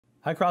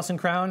Hi, Cross and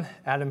Crown.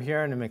 Adam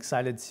here, and I'm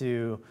excited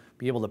to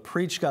be able to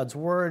preach God's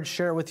Word,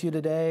 share it with you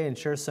today, and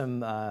share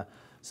some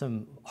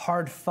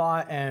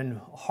hard-fought and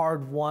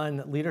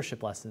hard-won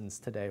leadership lessons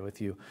today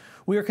with you.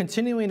 We are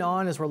continuing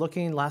on as we're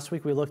looking. Last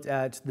week we looked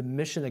at the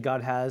mission that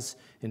God has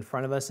in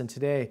front of us, and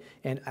today,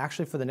 and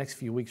actually for the next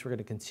few weeks, we're going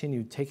to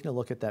continue taking a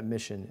look at that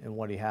mission and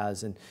what He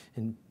has, and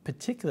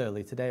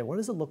particularly today, what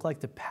does it look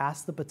like to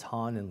pass the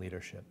baton in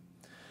leadership?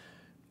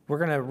 We're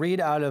going to read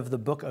out of the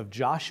book of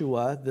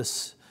Joshua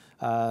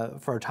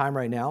for our time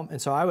right now.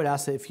 And so I would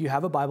ask that if you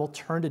have a Bible,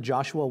 turn to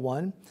Joshua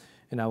 1,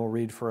 and I will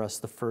read for us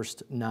the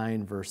first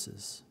 9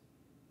 verses.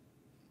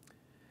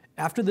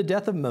 After the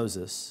death of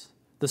Moses,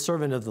 the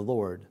servant of the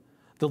Lord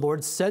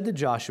said to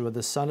Joshua,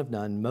 the son of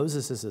Nun,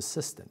 Moses'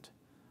 assistant,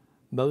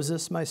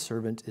 Moses, my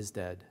servant, is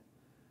dead.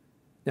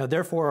 Now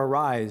therefore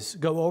arise,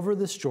 go over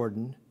this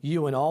Jordan,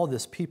 you and all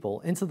this people,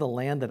 into the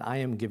land that I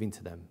am giving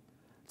to them,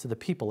 to the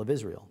people of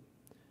Israel.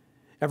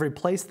 Every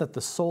place that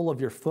the sole of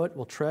your foot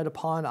will tread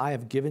upon, I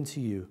have given to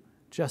you,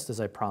 just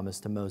as I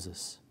promised to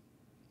Moses.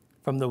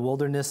 From the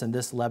wilderness and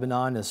this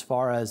Lebanon, as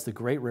far as the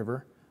great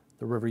river,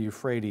 the river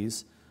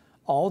Euphrates,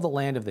 all the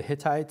land of the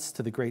Hittites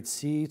to the great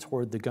sea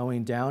toward the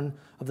going down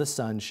of the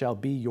sun shall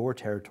be your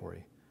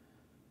territory.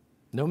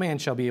 No man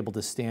shall be able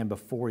to stand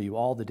before you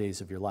all the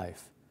days of your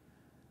life.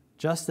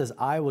 Just as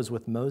I was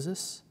with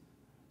Moses,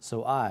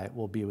 so I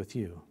will be with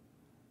you.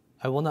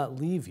 I will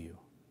not leave you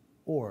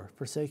or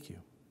forsake you.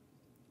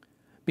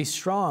 Be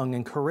strong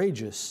and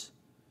courageous,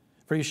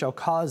 for you shall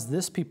cause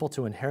this people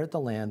to inherit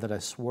the land that I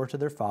swore to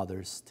their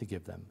fathers to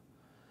give them.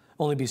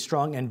 Only be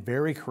strong and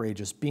very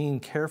courageous, being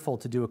careful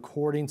to do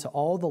according to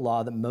all the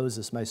law that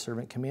Moses, my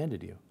servant,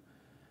 commanded you.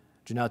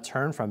 Do not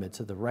turn from it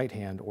to the right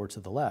hand or to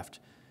the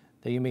left,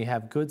 that you may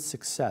have good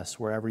success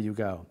wherever you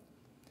go.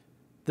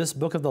 This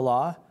book of the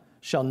law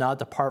shall not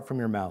depart from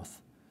your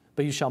mouth,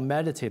 but you shall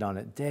meditate on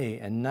it day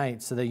and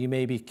night, so that you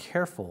may be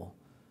careful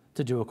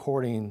to do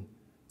according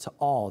to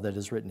all that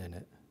is written in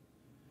it.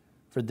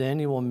 For then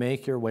you will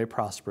make your way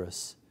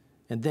prosperous,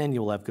 and then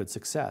you will have good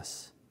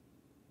success.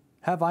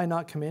 Have I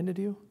not commanded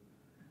you?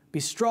 Be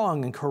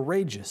strong and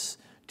courageous.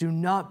 Do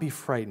not be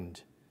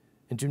frightened,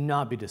 and do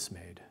not be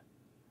dismayed.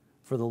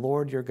 For the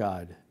Lord your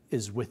God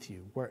is with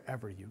you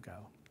wherever you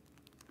go.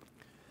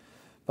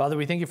 Father,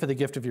 we thank you for the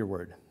gift of your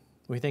word.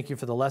 We thank you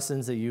for the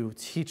lessons that you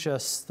teach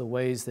us, the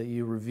ways that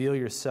you reveal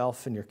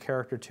yourself and your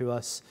character to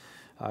us.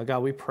 God,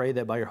 we pray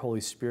that by your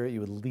Holy Spirit, you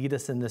would lead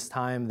us in this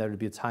time, that it would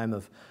be a time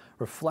of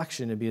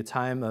reflection, it would be a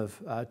time of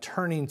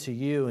turning to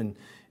you.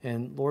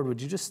 And Lord,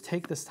 would you just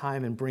take this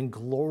time and bring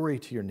glory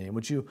to your name?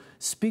 Would you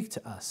speak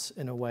to us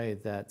in a way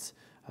that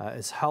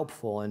is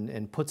helpful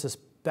and puts us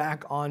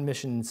back on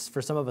missions,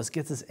 for some of us,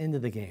 gets us into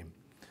the game?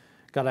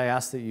 God, I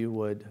ask that you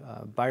would,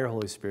 by your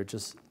Holy Spirit,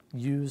 just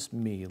use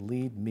me,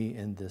 lead me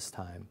in this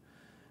time.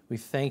 We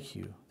thank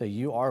you that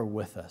you are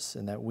with us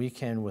and that we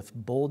can, with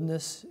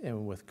boldness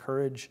and with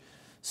courage,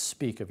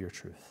 speak of your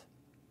truth.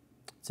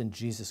 It's in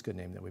Jesus' good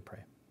name that we pray.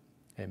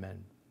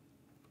 Amen.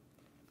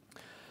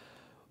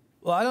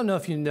 Well, I don't know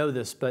if you know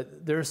this,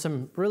 but there are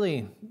some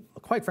really,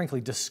 quite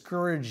frankly,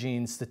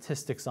 discouraging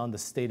statistics on the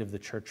state of the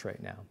church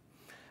right now.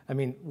 I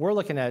mean, we're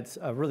looking at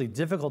a really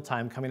difficult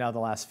time coming out of the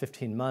last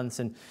 15 months.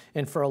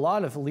 And for a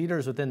lot of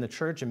leaders within the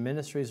church and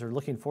ministries are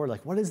looking forward,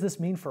 like, what does this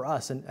mean for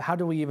us? And how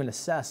do we even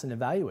assess and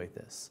evaluate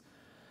this?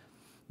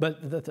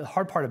 But the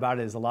hard part about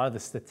it is a lot of the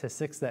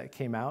statistics that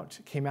came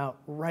out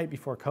right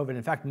before COVID.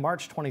 In fact,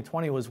 March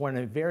 2020 was when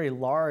a very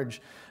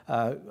large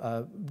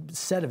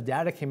set of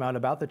data came out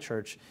about the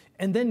church,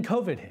 and then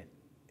COVID hit,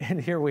 and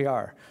here we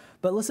are.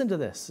 But listen to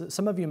this.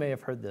 Some of you may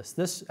have heard this.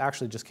 This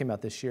actually just came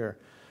out this year.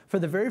 For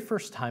the very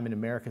first time in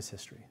America's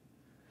history,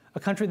 a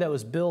country that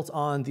was built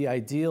on the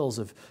ideals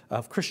of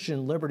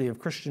Christian liberty, of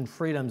Christian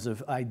freedoms,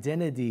 of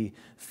identity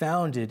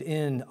founded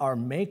in our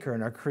Maker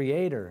and our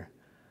Creator,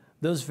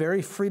 those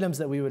very freedoms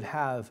that we would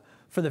have,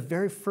 for the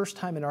very first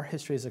time in our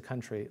history as a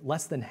country,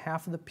 less than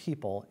half of the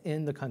people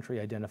in the country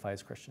identify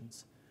as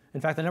Christians.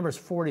 In fact, the number is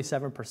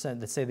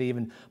 47% that say they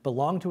even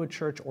belong to a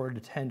church or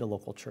attend a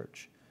local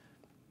church.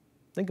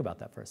 Think about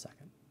that for a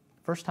second.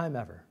 First time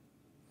ever.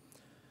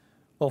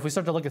 Well, if we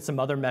start to look at some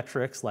other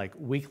metrics like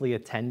weekly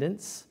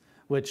attendance,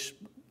 which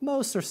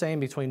most are saying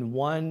between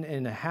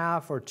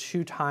 1.5 or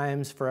 2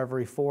 times for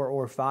every 4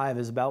 or 5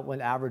 is about when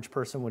average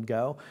person would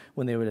go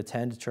when they would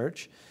attend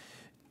church.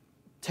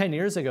 10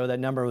 years ago, that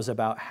number was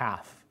about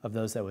half of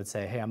those that would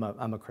say, hey, I'm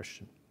a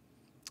Christian.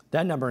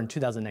 That number in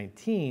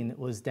 2019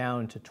 was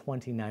down to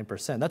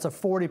 29%. That's a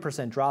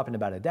 40% drop in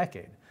about a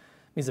decade. It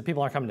means that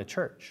people aren't coming to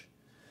church.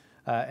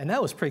 And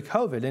that was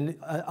pre-COVID. And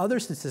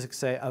other statistics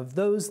say of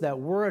those that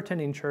were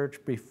attending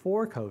church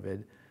before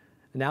COVID,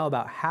 now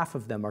about half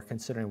of them are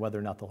considering whether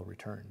or not they'll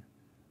return.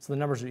 So the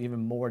numbers are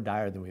even more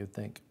dire than we would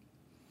think.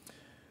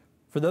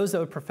 For those that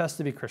would profess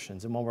to be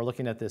Christians, and when we're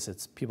looking at this,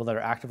 it's people that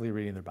are actively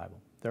reading their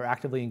Bible. They're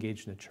actively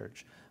engaged in a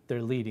church.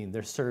 They're leading,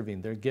 they're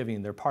serving, they're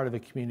giving, they're part of a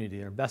community,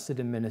 they're invested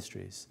in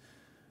ministries.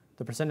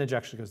 The percentage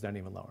actually goes down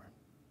even lower.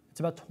 It's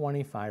about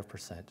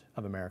 25%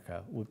 of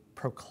America would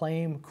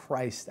proclaim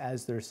Christ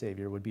as their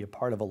Savior, would be a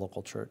part of a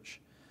local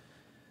church.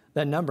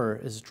 That number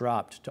is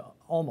dropped to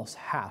almost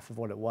half of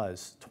what it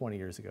was 20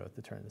 years ago at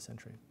the turn of the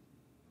century.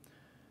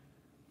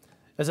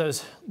 As I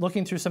was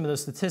looking through some of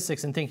those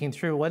statistics and thinking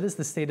through what is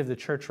the state of the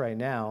church right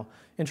now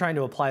and trying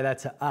to apply that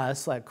to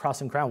us, like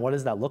Cross and Crown, what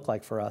does that look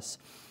like for us?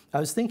 I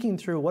was thinking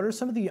through what are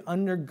some of the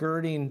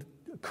undergirding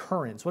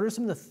currents? What are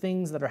some of the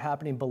things that are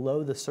happening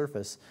below the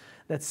surface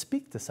that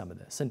speak to some of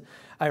this? And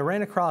I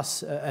ran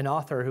across an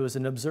author who was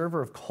an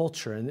observer of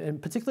culture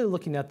and particularly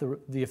looking at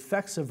the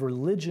effects of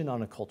religion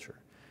on a culture.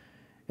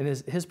 And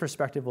his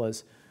perspective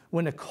was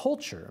when a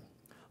culture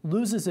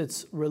loses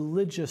its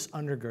religious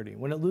undergirding,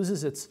 when it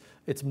loses its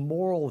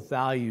moral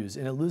values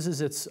and it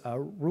loses its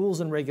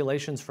rules and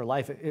regulations for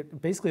life,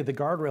 basically the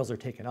guardrails are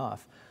taken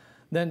off,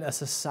 then a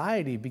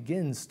society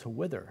begins to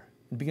wither,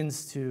 it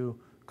begins to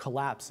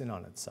collapse in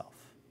on itself.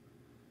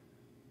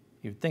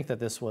 You'd think that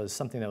this was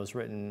something that was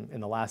written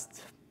in the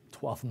last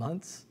 12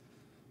 months,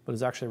 but it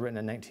was actually written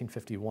in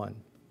 1951.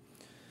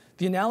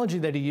 The analogy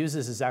that he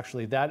uses is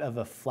actually that of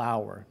a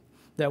flower,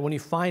 that when you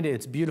find it,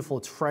 it's beautiful,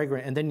 it's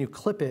fragrant, and then you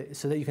clip it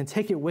so that you can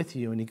take it with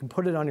you and you can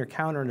put it on your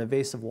counter in a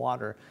vase of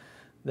water,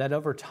 that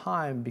over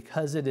time,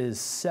 because it is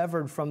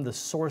severed from the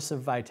source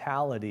of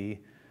vitality,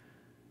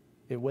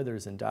 it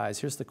withers and dies.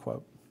 Here's the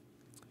quote.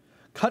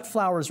 Cut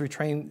flowers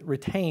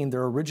retain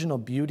their original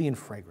beauty and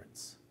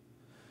fragrance,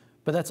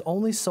 but that's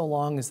only so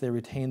long as they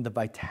retain the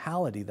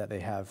vitality that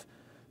they have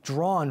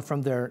drawn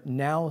from their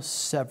now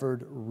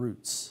severed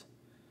roots.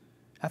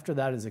 After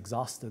that is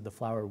exhausted, the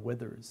flower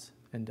withers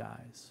and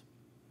dies.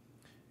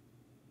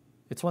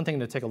 It's one thing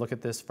to take a look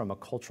at this from a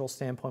cultural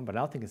standpoint, but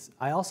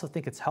I also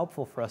think it's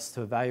helpful for us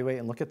to evaluate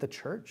and look at the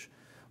church.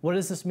 What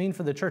does this mean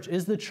for the church?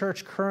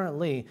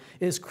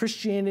 Is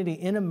Christianity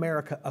in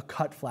America a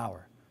cut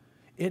flower?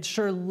 It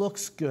sure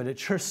looks good. It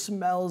sure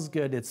smells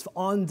good. It's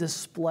on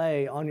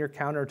display on your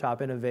countertop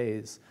in a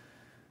vase,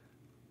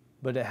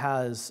 but it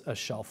has a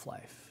shelf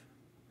life.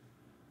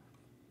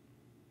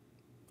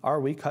 Are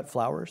we cut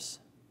flowers?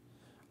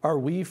 Are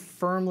we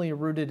firmly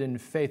rooted in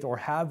faith, or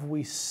have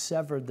we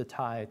severed the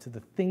tie to the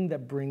thing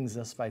that brings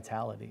us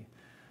vitality?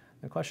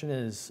 The question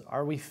is,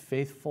 are we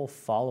faithful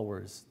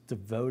followers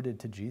devoted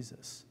to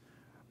Jesus,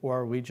 or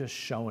are we just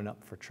showing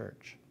up for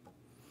church?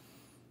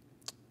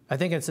 I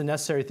think it's a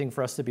necessary thing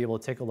for us to be able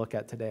to take a look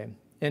at today.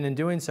 And in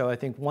doing so, I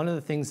think one of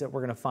the things that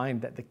we're going to find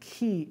that the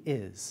key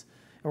is,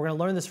 and we're going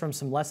to learn this from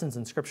some lessons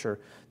in Scripture,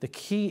 the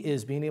key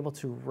is being able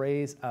to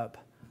raise up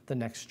the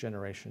next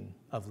generation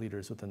of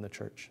leaders within the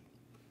church.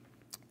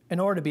 In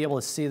order to be able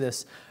to see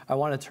this, I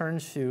want to turn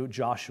to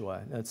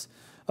Joshua. It's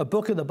a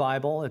book of the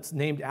Bible. It's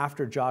named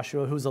after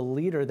Joshua, who's a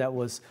leader that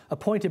was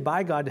appointed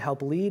by God to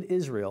help lead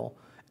Israel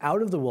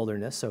out of the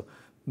wilderness. So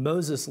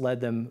Moses led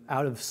them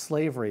out of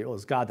slavery. It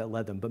was God that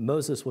led them, but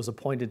Moses was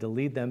appointed to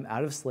lead them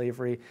out of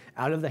slavery,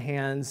 out of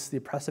the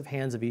oppressive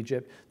hands of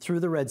Egypt, through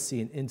the Red Sea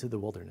and into the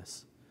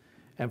wilderness.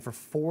 And for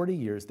 40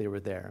 years they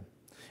were there.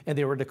 And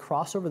they were to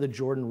cross over the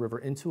Jordan River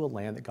into a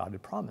land that God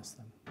had promised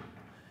them.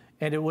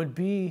 And it would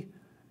be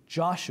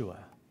Joshua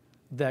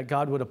that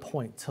God would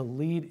appoint to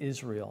lead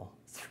Israel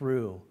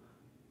through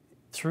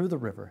the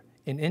river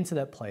and into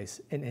that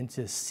place and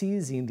into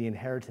seizing the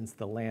inheritance of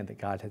the land that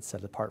God had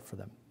set apart for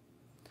them.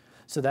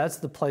 So that's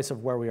the place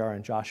of where we are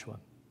in Joshua.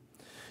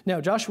 Now,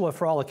 Joshua,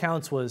 for all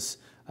accounts, was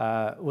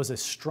a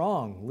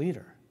strong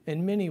leader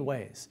in many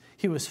ways.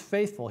 He was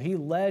faithful. He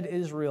led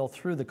Israel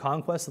through the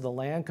conquest of the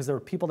land because there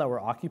were people that were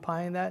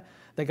occupying that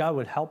God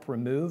would help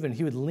remove, and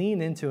he would lean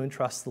into and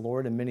trust the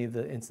Lord in many of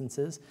the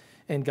instances,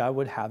 and God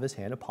would have his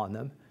hand upon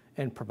them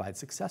and provide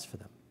success for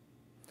them.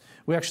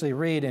 We actually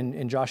read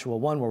in Joshua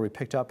 1, where we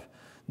picked up,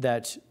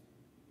 that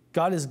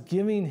God is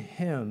giving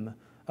him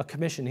a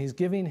commission. He's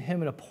giving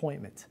him an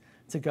appointment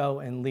to go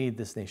and lead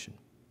this nation.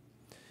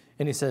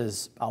 And he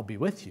says, I'll be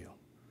with you.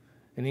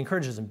 And he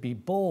encourages him, be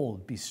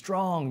bold, be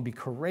strong, be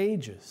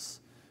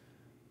courageous.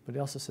 But he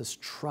also says,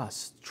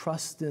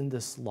 trust in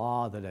this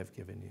law that I've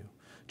given you.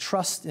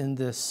 Trust in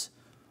these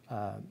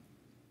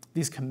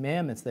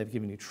commandments that I've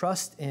given you.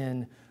 Trust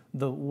in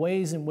the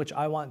ways in which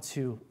I want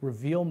to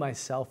reveal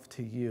myself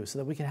to you so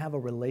that we can have a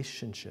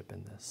relationship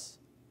in this.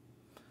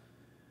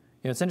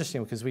 You know, it's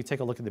interesting because we take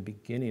a look at the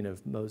beginning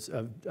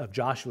of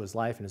Joshua's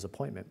life and his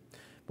appointment,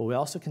 but we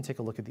also can take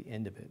a look at the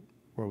end of it,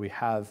 where we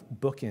have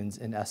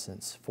bookends in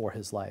essence for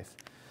his life.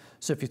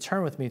 So if you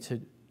turn with me to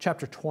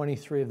chapter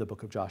 23 of the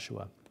book of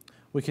Joshua,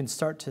 we can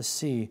start to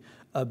see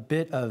a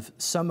bit of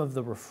some of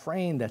the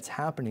refrain that's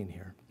happening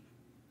here.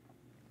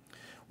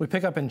 We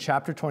pick up in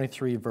chapter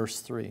 23,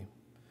 verse 3.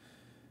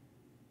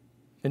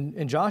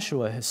 And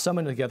Joshua has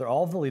summoned together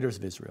all the leaders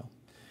of Israel.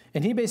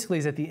 And he basically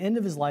is at the end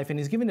of his life, and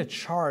he's giving a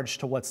charge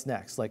to what's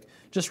next. Like,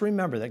 just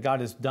remember that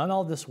God has done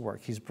all this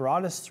work. He's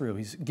brought us through.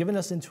 He's given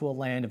us into a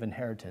land of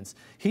inheritance.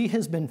 He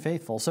has been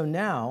faithful. So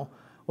now,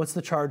 what's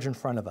the charge in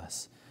front of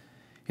us?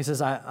 He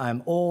says,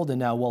 I'm old and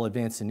now well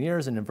advanced in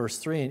years. And in verse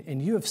 3,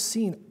 and you have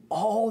seen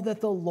all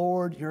that the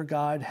Lord your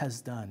God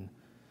has done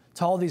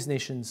to all these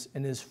nations,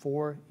 and is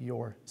for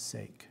your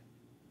sake.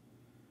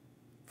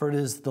 For it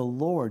is the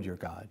Lord your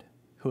God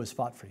who has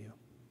fought for you.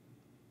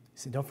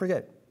 See, don't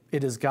forget,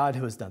 it is God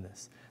who has done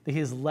this. that he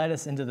has led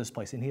us into this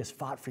place and he has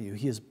fought for you.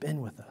 He has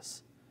been with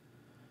us.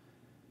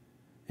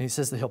 And he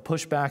says that he'll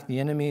push back the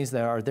enemies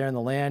that are there in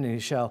the land, and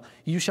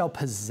you shall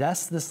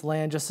possess this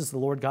land just as the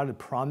Lord God had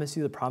promised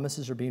you. The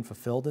promises are being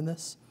fulfilled in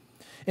this.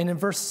 And in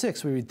verse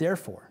 6, we read,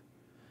 therefore,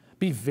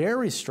 be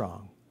very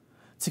strong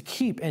to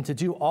keep and to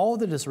do all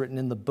that is written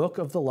in the book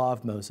of the law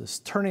of Moses,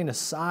 turning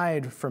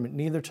aside from it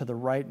neither to the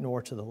right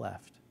nor to the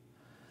left.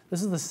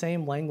 This is the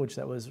same language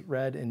that was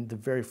read in the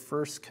very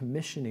first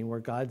commissioning where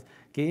God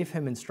gave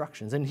him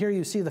instructions. And here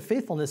you see the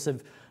faithfulness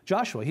of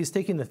Joshua. He's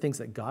taking the things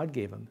that God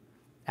gave him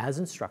as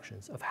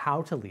instructions of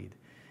how to lead,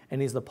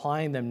 and he's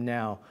applying them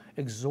now,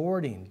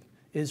 exhorting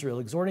Israel,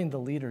 exhorting the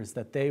leaders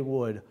that they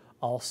would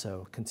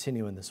also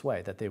continue in this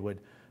way, that they would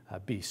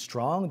be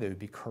strong, they would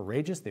be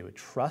courageous, they would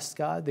trust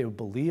God, they would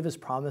believe his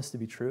promise to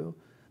be true,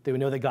 they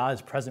would know that God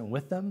is present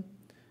with them.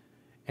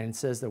 And it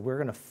says that we're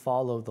going to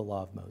follow the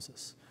law of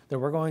Moses, that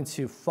we're going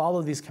to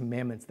follow these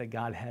commandments that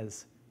God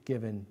has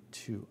given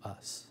to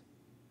us.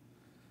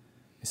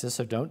 He says,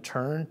 so don't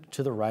turn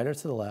to the right or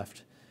to the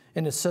left.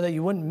 And it's so that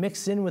you wouldn't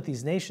mix in with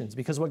these nations,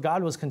 because what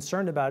God was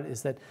concerned about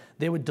is that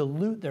they would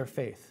dilute their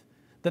faith,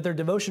 that their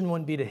devotion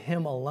wouldn't be to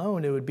him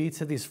alone, it would be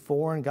to these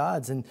foreign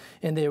gods. And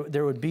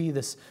there would be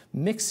this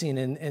mixing,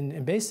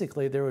 and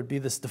basically there would be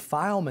this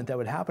defilement that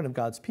would happen of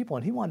God's people,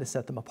 and he wanted to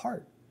set them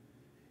apart.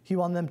 He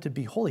wanted them to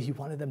be holy. He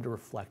wanted them to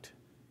reflect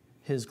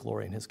his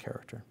glory and his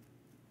character.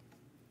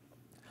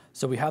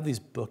 So we have these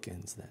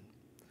bookends then,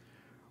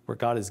 where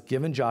God has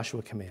given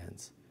Joshua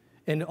commands.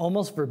 And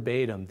almost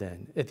verbatim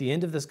then, at the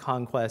end of this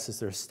conquest, as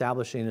they're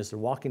establishing, as they're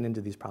walking into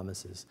these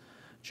promises,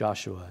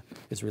 Joshua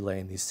is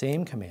relaying these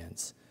same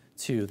commands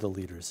to the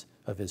leaders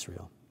of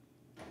Israel.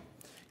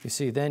 You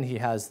see, then he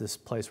has this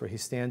place where he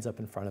stands up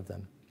in front of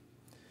them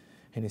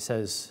and he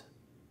says,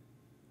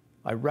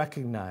 I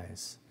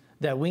recognize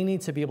that we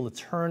need to be able to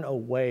turn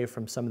away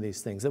from some of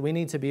these things, that we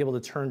need to be able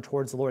to turn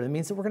towards the Lord. It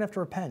means that we're going to have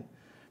to repent.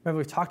 Remember,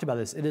 we've talked about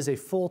this. It is a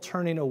full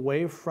turning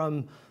away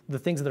from the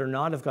things that are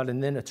not of God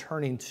and then a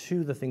turning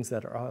to the things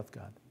that are of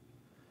God.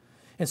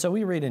 And so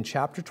we read in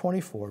chapter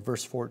 24,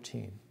 verse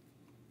 14,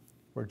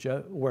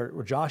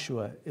 where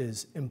Joshua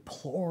is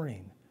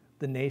imploring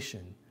the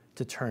nation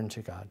to turn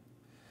to God.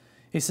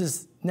 He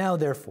says, now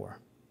therefore,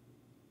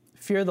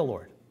 fear the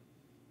Lord.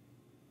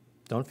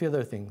 Don't fear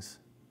other things,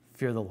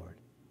 fear the Lord.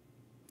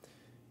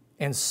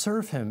 And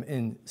serve him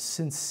in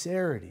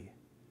sincerity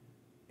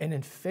and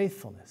in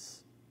faithfulness.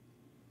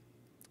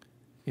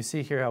 You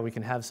see here how we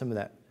can have some of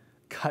that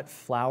cut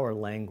flower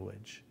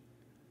language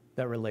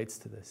that relates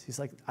to this. He's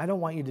like, I don't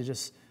want you to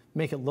just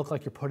make it look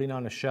like you're putting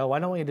on a show. I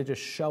don't want you to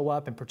just show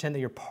up and pretend that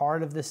you're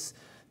part of this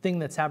thing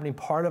that's happening,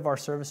 part of our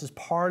services,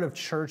 part of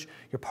church.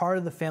 You're part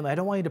of the family. I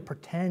don't want you to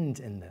pretend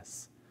in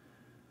this.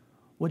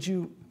 Would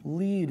you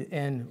lead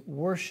and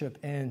worship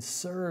and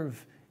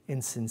serve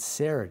in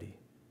sincerity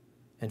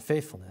and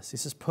faithfulness? He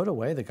says, put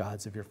away the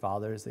gods of your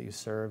fathers that you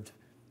served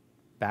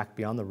back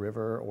beyond the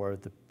river, or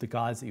the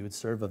gods that you would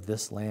serve of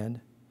this land.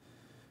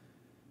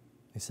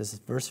 He says,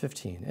 verse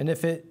 15, and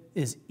if it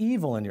is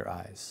evil in your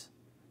eyes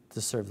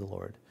to serve the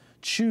Lord,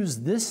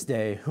 choose this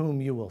day whom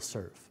you will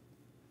serve.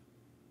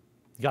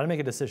 You got to make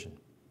a decision,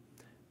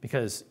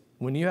 because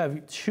when you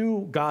have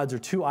two gods or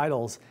two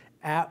idols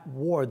at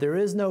war, there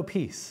is no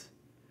peace.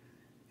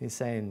 He's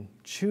saying,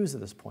 choose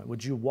at this point.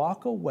 Would you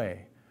walk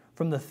away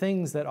from the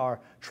things that are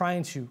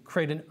trying to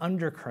create an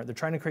undercurrent? They're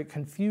trying to create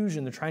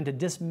confusion. They're trying to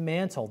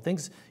dismantle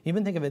things.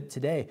 Even think of it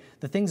today,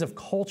 the things of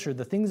culture,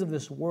 the things of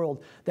this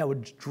world that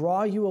would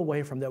draw you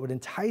away from, that would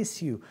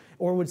entice you,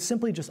 or would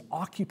simply just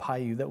occupy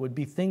you, that would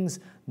be things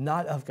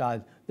not of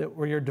God,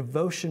 where your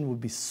devotion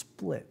would be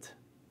split.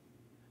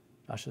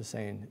 Joshua's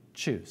saying,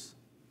 choose.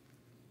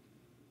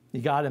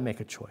 You got to make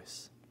a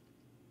choice.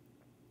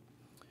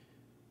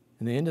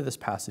 In the end of this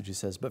passage, he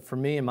says, but for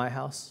me and my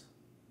house,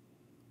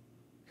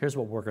 here's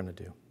what we're going to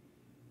do.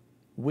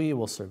 We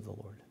will serve the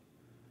Lord.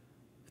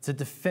 It's a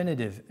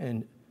definitive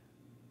and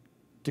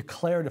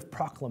declarative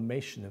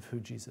proclamation of who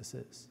Jesus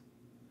is.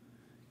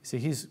 You see,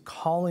 he's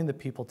calling the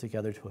people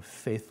together to a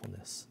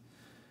faithfulness.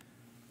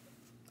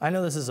 I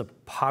know this is a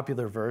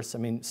popular verse. I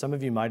mean, some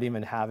of you might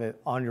even have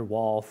it on your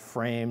wall,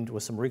 framed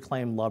with some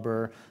reclaimed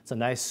rubber. It's a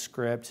nice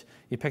script.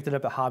 You picked it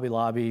up at Hobby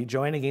Lobby.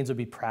 Joanna Gaines would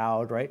be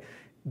proud, right?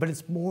 But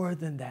it's more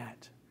than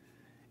that.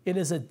 It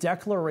is a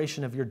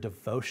declaration of your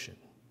devotion.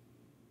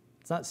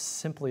 It's not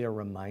simply a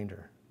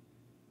reminder.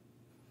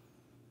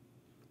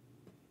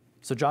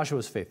 So Joshua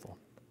was faithful.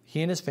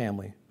 He and his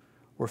family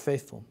were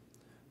faithful.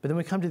 But then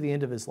we come to the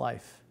end of his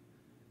life,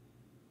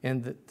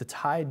 and the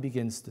tide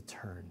begins to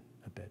turn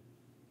a bit.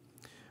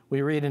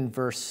 We read in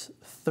verse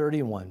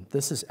 31,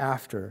 this is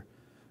after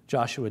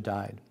Joshua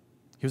died.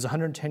 He was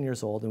 110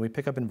 years old, and we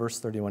pick up in verse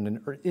 31,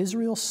 and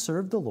Israel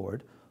served the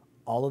Lord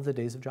all of the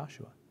days of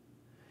Joshua.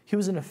 He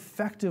was an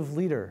effective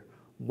leader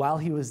while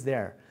he was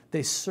there.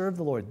 They served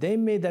the Lord. They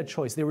made that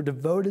choice. They were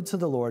devoted to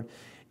the Lord,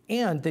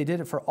 and they did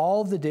it for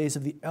all of the days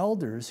of the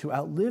elders who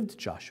outlived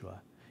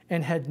Joshua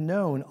and had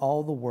known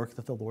all the work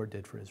that the Lord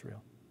did for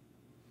Israel.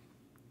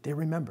 They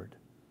remembered.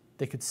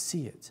 They could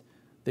see it.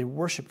 They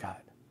worshiped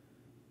God.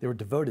 They were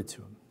devoted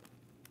to him.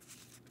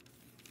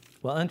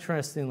 Well,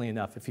 interestingly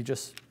enough, if you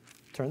just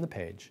turn the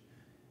page,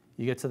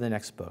 you get to the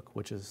next book,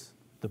 which is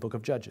the book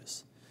of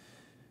Judges.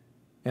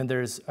 And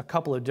there's a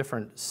couple of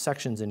different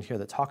sections in here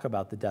that talk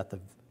about the death of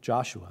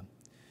Joshua.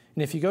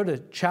 And if you go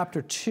to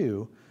chapter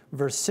 2,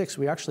 verse 6,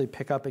 we actually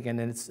pick up again,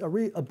 and it's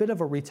a bit of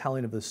a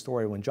retelling of the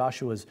story when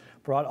Joshua's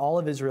brought all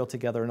of Israel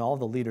together and all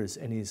the leaders,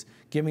 and he's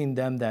giving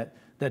them that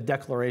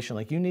declaration,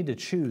 like, you need to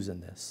choose in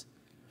this.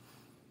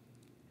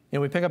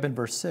 And we pick up in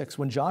verse 6,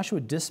 when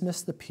Joshua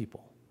dismissed the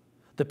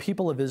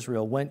people of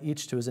Israel went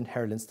each to his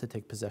inheritance to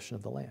take possession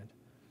of the land,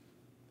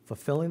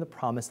 fulfilling the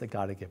promise that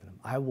God had given him.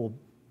 I will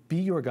be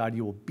your God,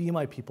 you will be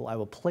my people. I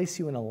will place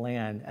you in a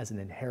land as an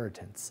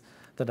inheritance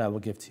that I will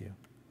give to you.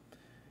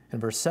 In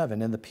verse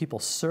 7, and the people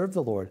served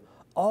the Lord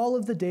all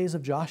of the days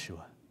of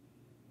Joshua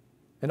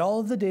and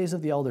all of the days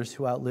of the elders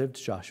who outlived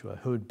Joshua,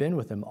 who had been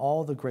with him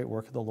all the great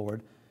work of the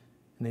Lord,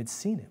 and they'd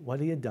seen it, what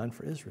he had done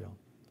for Israel.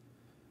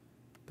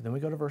 But then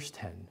we go to verse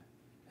 10.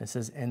 It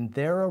says, and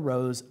there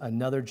arose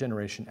another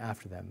generation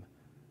after them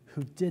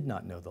who did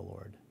not know the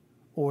Lord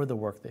or the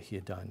work that he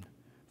had done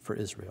for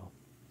Israel.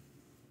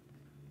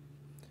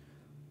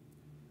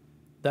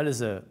 That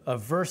is a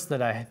verse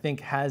that I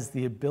think has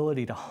the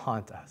ability to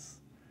haunt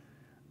us.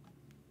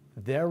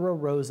 There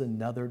arose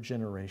another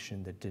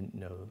generation that didn't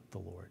know the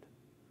Lord.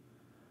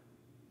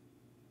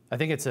 I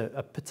think it's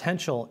a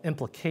potential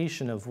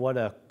implication of what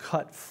a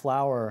cut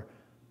flower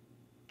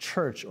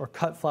church or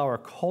cut flower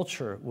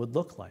culture would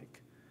look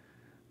like.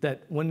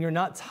 That when you're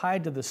not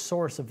tied to the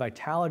source of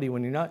vitality,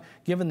 when you're not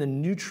given the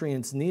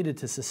nutrients needed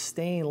to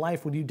sustain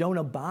life, when you don't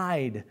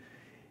abide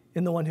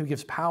in the one who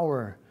gives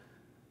power,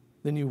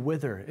 then you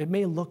wither. It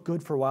may look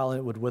good for a while and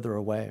it would wither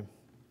away.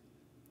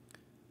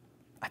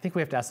 I think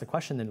we have to ask the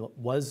question then,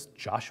 was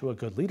Joshua a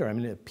good leader? I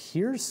mean, it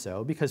appears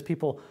so, because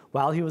people,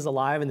 while he was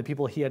alive and the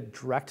people he had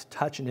direct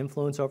touch and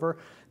influence over,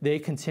 they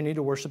continued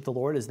to worship the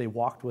Lord as they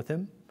walked with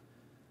him.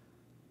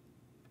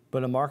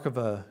 But a mark of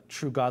a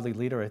true godly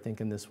leader, I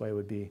think, in this way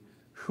would be,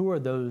 who are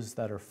those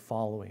that are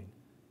following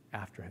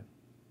after him?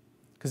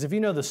 Because if you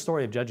know the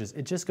story of Judges,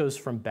 it just goes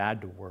from bad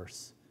to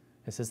worse.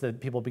 It says that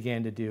people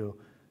began to do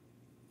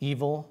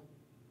evil.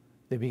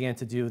 They began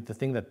to do the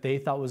thing that they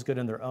thought was good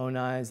in their own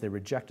eyes. They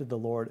rejected the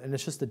Lord, and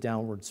it's just a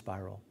downward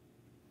spiral.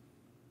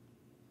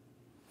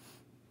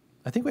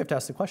 I think we have to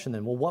ask the question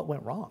then, well, what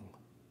went wrong?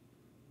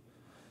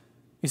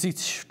 You see,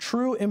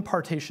 true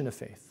impartation of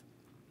faith,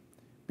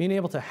 being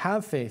able to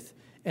have faith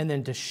and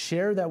then to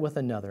share that with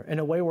another in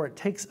a way where it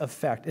takes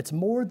effect, it's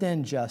more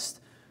than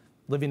just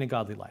living a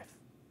godly life.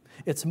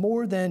 It's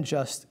more than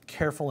just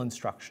careful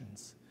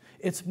instructions.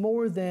 It's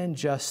more than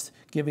just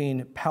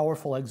giving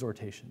powerful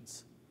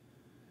exhortations.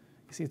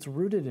 You see, it's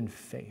rooted in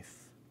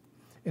faith.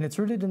 And it's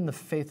rooted in the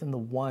faith in the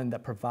one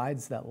that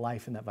provides that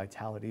life and that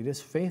vitality. It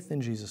is faith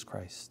in Jesus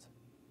Christ.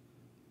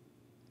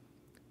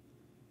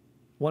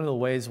 One of the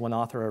ways one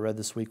author I read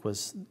this week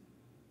was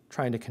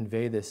trying to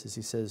convey this is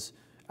he says,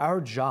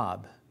 our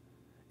job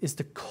is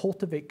to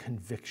cultivate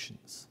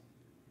convictions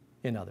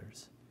in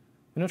others.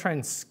 We don't try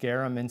and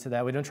scare them into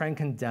that. We don't try and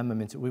condemn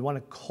them into it. We want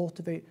to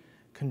cultivate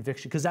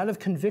conviction, because out of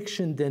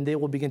conviction, then they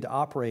will begin to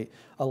operate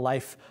a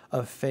life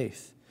of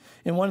faith.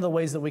 And one of the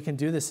ways that we can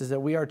do this is that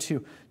we are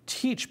to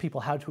teach people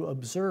how to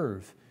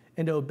observe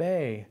and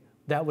obey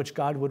that which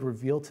God would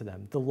reveal to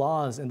them, the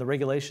laws and the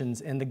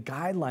regulations and the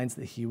guidelines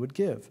that he would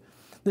give.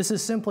 This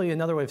is simply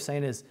another way of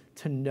saying is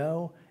to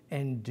know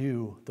and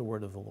do the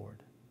word of the Lord.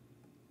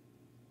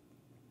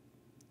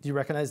 Do you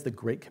recognize the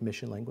Great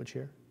Commission language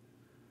here?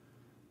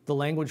 The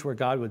language where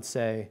God would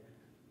say,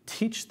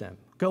 teach them,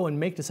 go and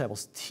make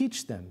disciples,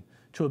 teach them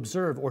to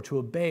observe or to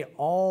obey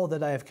all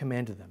that I have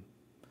commanded them.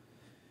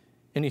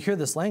 And you hear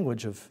this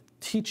language of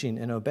teaching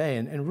and obey,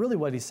 and really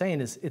what he's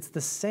saying is it's the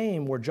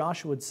same where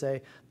Joshua would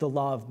say the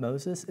law of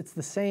Moses, it's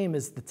the same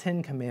as the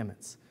 10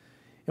 Commandments.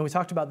 And we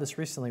talked about this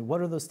recently.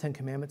 What are those 10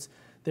 Commandments?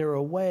 They're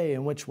a way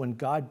in which when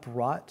God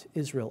brought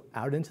Israel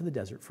out into the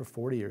desert for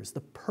 40 years, the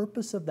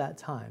purpose of that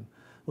time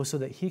was so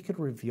that he could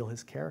reveal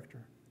his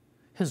character,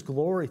 his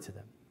glory to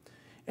them.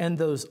 And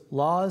those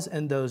laws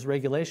and those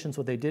regulations,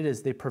 what they did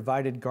is they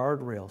provided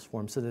guardrails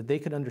for them so that they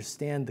could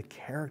understand the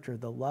character,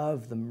 the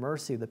love, the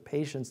mercy, the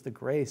patience, the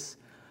grace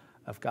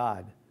of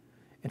God,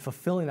 and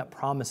fulfilling that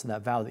promise and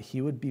that vow that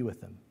he would be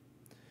with them.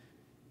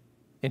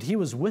 And he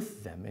was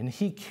with them, and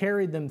he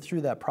carried them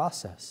through that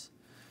process.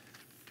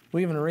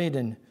 We even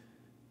read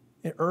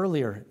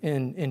earlier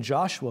in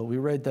Joshua, we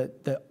read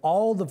that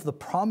all of the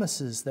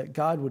promises that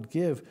God would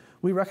give,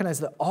 we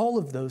recognize that all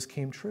of those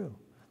came true.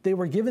 They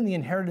were given the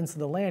inheritance of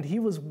the land. He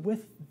was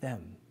with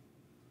them.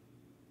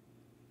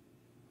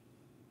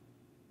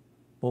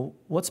 Well,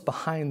 what's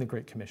behind the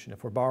Great Commission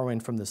if we're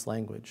borrowing from this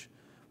language?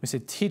 We say,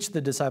 teach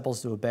the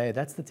disciples to obey.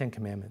 That's the 10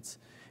 Commandments.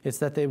 It's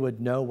that they would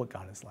know what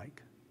God is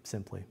like,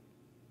 simply.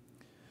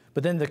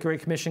 But then the Great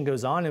Commission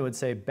goes on and would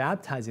say,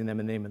 baptizing them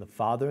in the name of the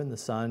Father and the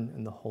Son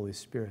and the Holy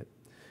Spirit.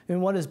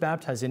 And what is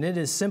baptizing? It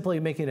is simply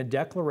making a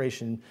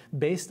declaration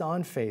based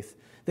on faith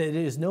that it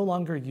is no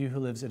longer you who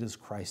lives, it is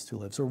Christ who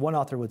lives. Or one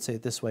author would say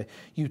it this way,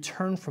 you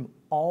turn from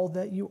all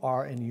that you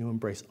are and you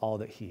embrace all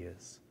that he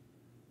is.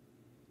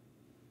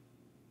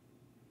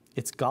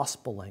 It's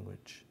gospel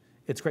language.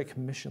 It's Great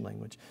Commission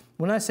language.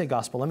 When I say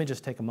gospel, let me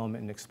just take a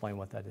moment and explain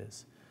what that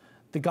is.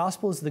 The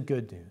gospel is the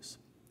good news.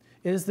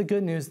 It is the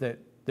good news that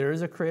there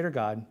is a creator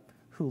God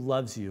who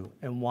loves you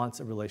and wants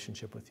a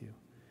relationship with you.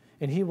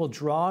 And he will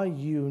draw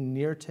you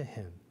near to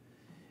him.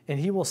 And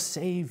he will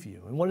save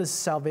you. And what is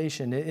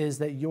salvation? It is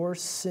that your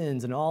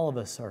sins, and all of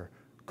us are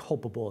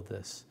culpable of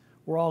this.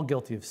 We're all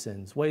guilty of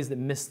sins, ways that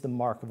miss the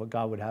mark of what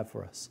God would have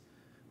for us.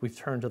 We've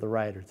turned to the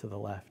right or to the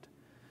left.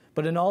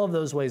 But in all of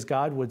those ways,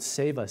 God would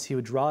save us. He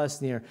would draw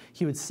us near.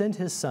 He would send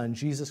his son,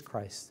 Jesus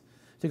Christ,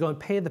 to go and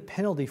pay the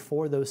penalty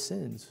for those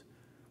sins,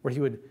 where he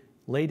would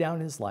lay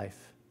down his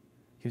life.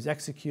 He was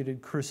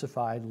executed,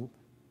 crucified,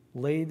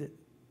 laid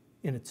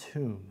in a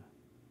tomb,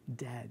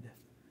 dead.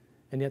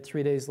 And yet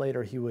 3 days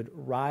later, he would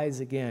rise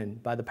again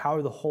by the power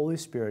of the Holy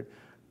Spirit.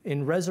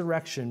 In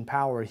resurrection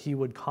power, he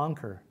would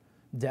conquer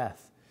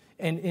death.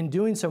 And in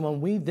doing so,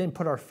 when we then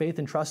put our faith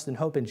and trust and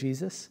hope in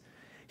Jesus,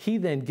 he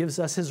then gives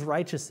us his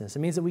righteousness. It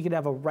means that we could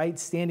have a right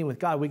standing with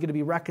God. We get to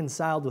be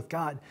reconciled with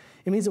God.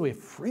 It means that we have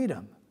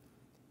freedom.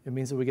 It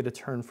means that we get to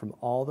turn from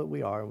all that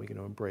we are and we get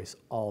to embrace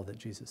all that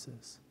Jesus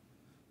is.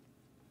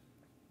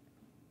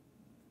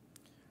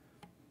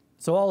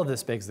 So all of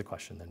this begs the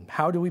question then,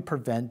 how do we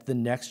prevent the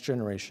next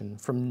generation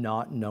from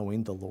not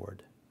knowing the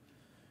Lord?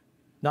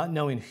 Not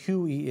knowing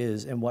who he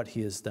is and what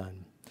he has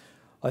done?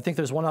 I think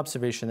there's one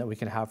observation that we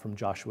can have from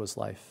Joshua's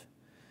life,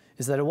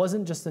 is that it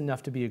wasn't just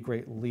enough to be a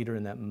great leader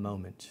in that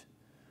moment,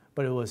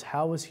 but it was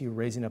how was he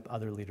raising up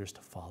other leaders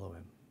to follow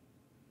him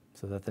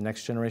so that the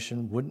next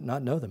generation would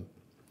not know them.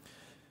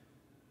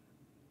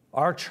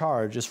 Our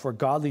charge is for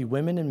godly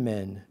women and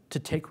men to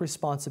take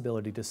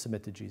responsibility to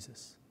submit to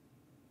Jesus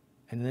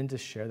and then to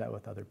share that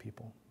with other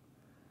people.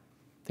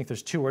 I think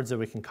there's two words that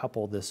we can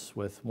couple this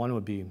with. One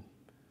would be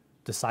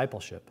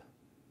discipleship,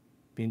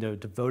 being a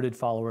devoted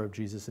follower of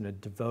Jesus and a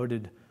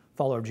devoted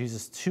follower of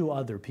Jesus to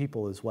other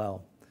people as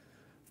well.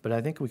 But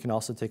I think we can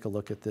also take a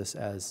look at this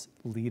as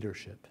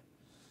leadership.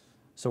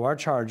 So our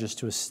charge is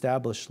to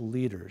establish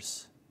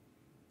leaders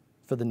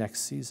for the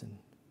next season.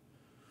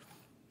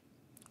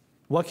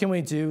 What can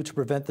we do to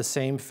prevent the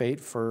same fate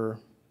for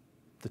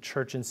the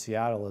church in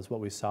Seattle as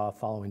what we saw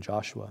following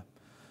Joshua?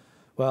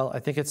 Well, I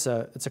think it's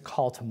a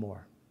call to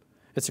more.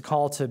 It's a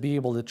call to be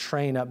able to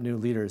train up new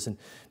leaders. And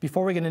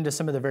before we get into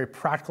some of the very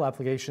practical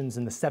applications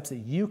and the steps that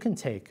you can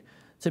take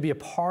to be a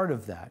part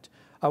of that,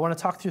 I want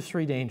to talk through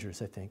three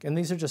dangers, I think. And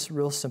these are just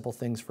real simple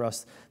things for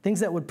us,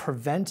 things that would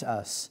prevent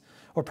us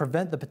or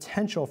prevent the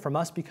potential from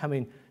us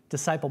becoming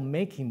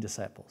disciple-making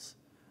disciples.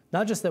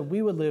 Not just that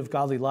we would live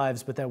godly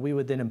lives, but that we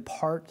would then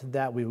impart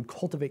that, we would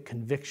cultivate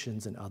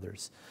convictions in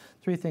others.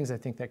 Three things I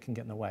think that can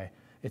get in the way.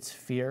 It's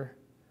fear,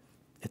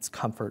 it's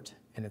comfort,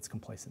 and it's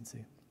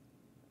complacency.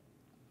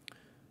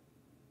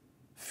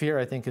 Fear,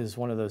 I think, is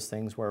one of those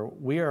things where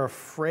we are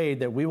afraid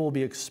that we will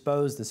be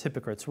exposed as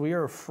hypocrites. We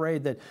are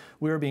afraid that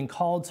we are being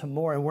called to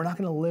more, and we're not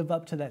going to live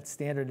up to that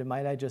standard. And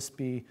might I just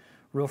be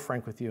real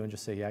frank with you and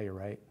just say, yeah, you're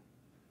right.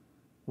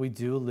 We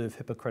do live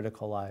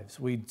hypocritical lives.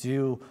 We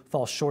do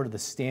fall short of the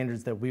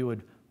standards that we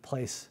would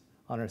place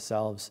on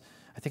ourselves.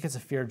 I think it's a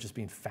fear of just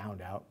being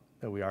found out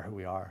that we are who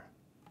we are.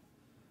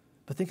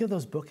 But think of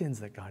those bookends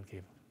that God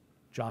gave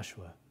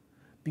Joshua.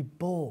 Be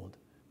bold,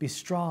 be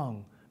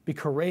strong, be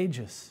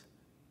courageous.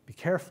 Be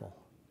careful.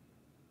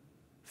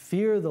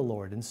 Fear the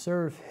Lord and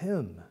serve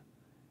him.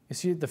 You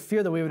see, the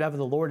fear that we would have of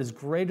the Lord is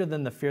greater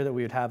than the fear that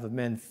we would have of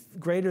men,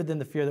 greater than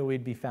the fear that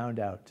we'd be found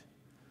out.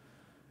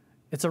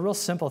 It's a real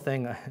simple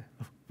thing.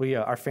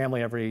 Our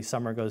family every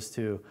summer goes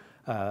to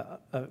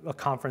a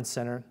conference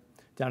center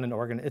down in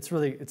Oregon.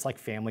 It's like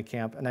family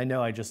camp. And I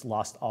know I just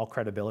lost all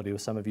credibility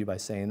with some of you by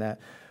saying that.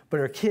 But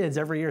our kids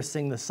every year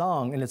sing the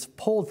song, and it's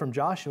pulled from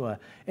Joshua,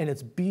 and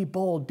it's be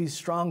bold, be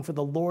strong, for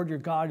the Lord your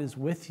God is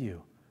with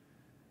you.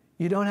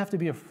 You don't have to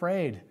be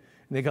afraid. And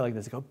they go like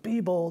this. They go, be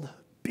bold,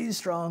 be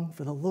strong,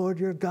 for the Lord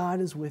your God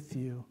is with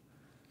you.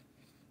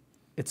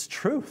 It's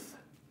truth.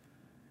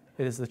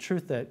 It is the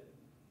truth that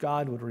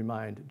God would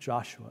remind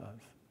Joshua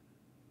of.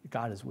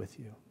 God is with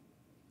you.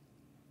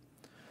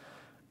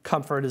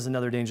 Comfort is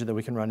another danger that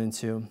we can run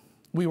into.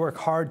 We work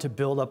hard to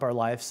build up our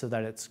life so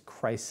that it's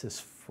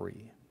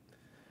crisis-free.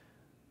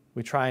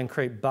 We try and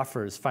create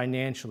buffers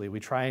financially. We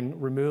try and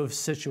remove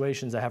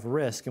situations that have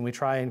risk, and we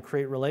try and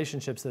create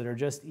relationships that are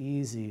just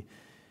easy.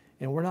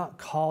 And we're not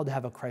called to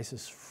have a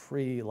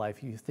crisis-free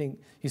life.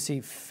 You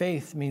see,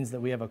 faith means that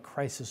we have a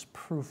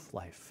crisis-proof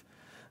life.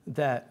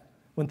 That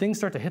when things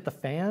start to hit the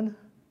fan,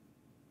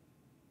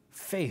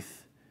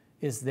 faith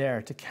is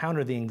there to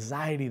counter the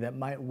anxiety that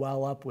might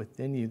well up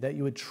within you, that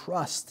you would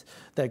trust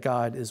that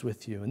God is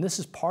with you. And this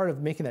is part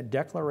of making that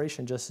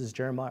declaration, just as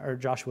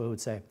Joshua would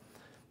say,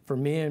 for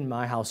me and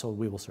my household,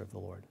 we will serve the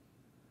Lord.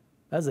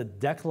 That is a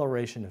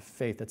declaration of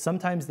faith that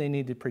sometimes they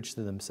need to preach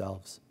to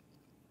themselves.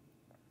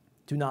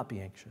 Do not be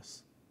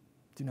anxious.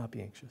 Do not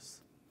be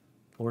anxious.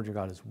 The Lord your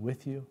God is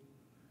with you.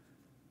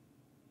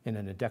 And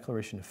in a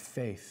declaration of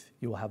faith,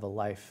 you will have a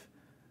life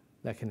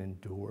that can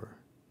endure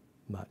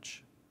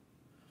much.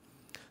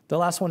 The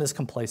last one is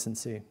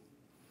complacency.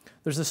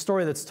 There's a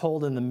story that's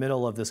told in the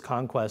middle of this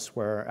conquest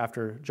where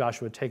after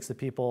Joshua takes the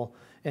people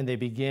and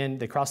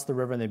they cross the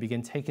river and they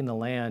begin taking the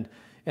land.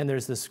 And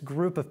there's this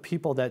group of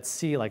people that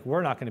see, like,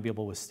 we're not going to be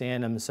able to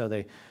withstand them. So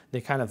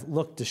they kind of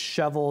look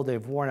disheveled.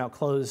 They've worn out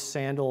clothes,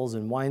 sandals,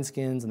 and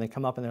wineskins. And they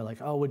come up and they're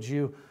like, oh, would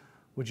you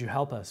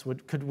help us?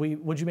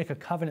 Would you make a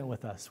covenant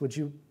with us? Would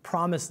you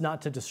promise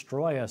not to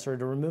destroy us or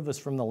to remove us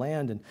from the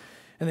land? And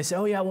they say,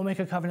 oh, yeah, we'll make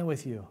a covenant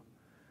with you.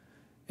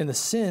 And the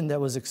sin that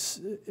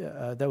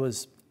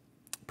was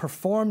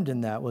performed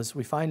in that was,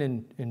 we find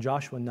in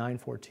Joshua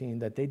 9:14,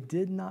 that they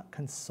did not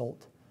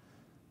consult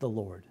the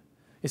Lord.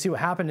 You see,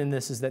 what happened in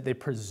this is that they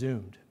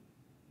presumed.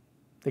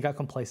 They got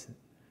complacent.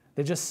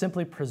 They just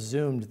simply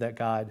presumed that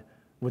God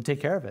would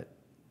take care of it.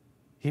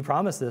 He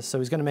promised this, so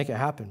he's going to make it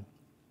happen.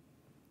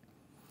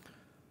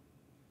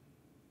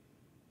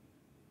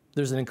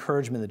 There's an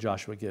encouragement that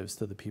Joshua gives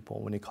to the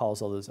people when he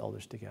calls all those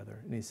elders together.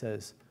 And he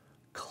says,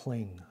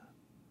 cling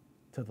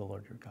to the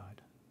Lord your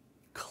God.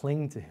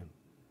 Cling to him.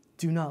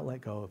 Do not let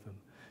go of him.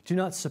 Do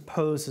not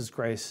suppose his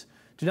grace.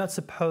 Do not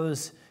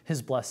suppose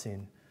his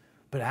blessing,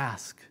 but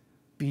ask,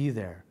 be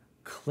there,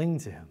 cling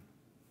to him.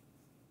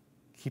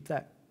 Keep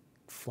that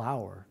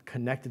flower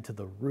connected to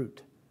the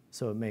root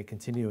so it may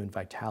continue in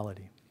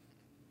vitality.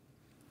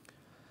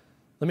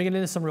 Let me get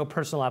into some real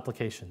personal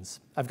applications.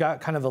 I've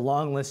got kind of a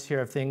long list here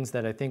of things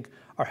that I think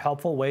are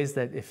helpful, ways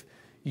that if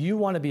you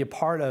want to be a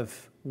part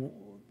of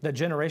the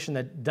generation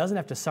that doesn't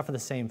have to suffer the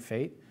same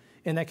fate,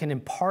 and that can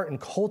impart and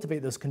cultivate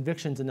those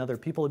convictions in other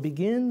people. It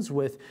begins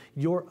with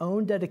your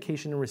own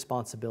dedication and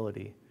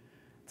responsibility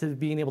to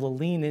being able to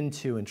lean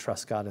into and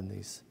trust God in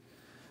these.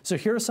 So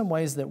here are some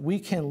ways that we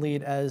can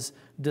lead as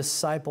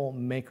disciple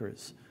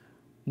makers,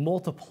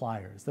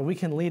 multipliers, that we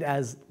can lead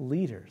as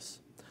leaders.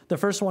 The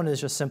first one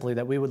is just simply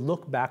that we would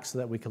look back so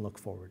that we can look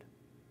forward.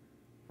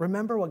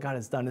 Remember what God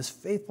has done, his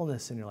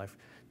faithfulness in your life.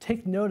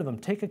 Take note of him,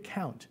 take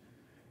account.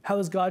 How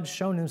has God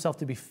shown himself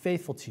to be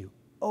faithful to you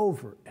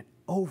over and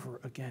over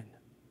again?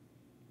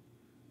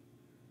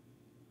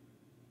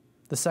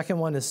 The second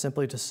one is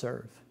simply to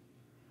serve.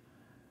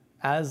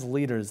 As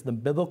leaders, the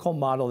biblical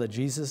model that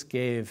Jesus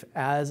gave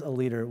as a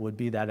leader would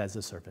be that as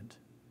a servant.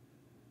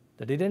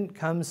 That he didn't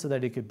come so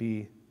that he could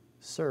be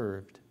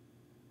served,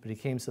 but he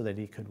came so that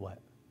he could what?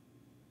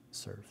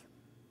 Serve.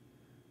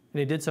 And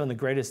he did so in the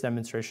greatest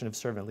demonstration of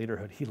servant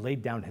leaderhood. He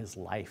laid down his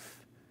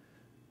life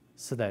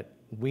so that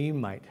we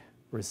might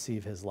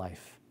receive his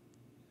life.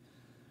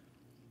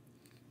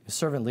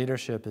 Servant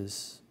leadership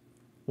is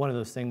one of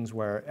those things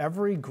where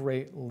every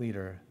great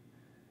leader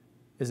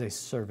is a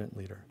servant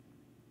leader.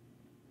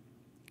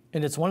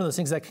 And it's one of those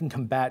things that can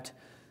combat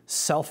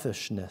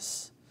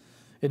selfishness.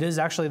 It is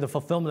actually the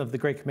fulfillment of the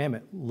great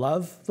commandment.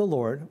 Love the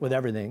Lord with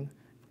everything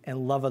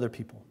and love other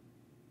people.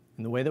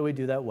 And the way that we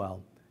do that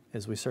well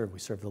is we serve. We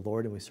serve the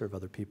Lord and we serve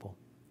other people.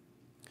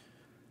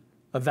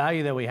 A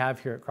value that we have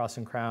here at Cross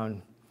and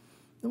Crown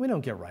that we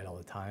don't get right all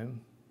the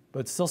time, but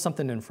it's still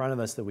something in front of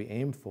us that we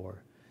aim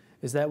for,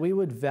 is that we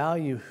would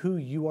value who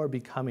you are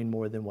becoming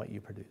more than what you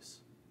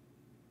produce.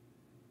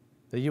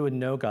 That you would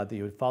know God, that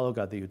you would follow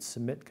God, that you would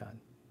submit God.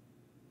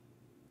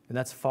 And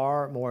that's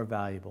far more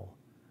valuable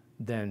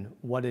than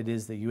what it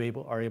is that you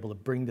are able to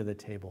bring to the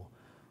table.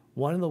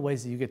 One of the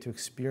ways that you get to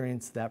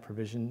experience that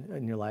provision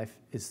in your life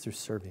is through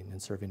serving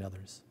and serving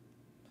others.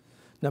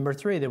 Number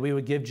 3, that we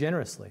would give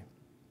generously.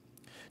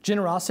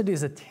 Generosity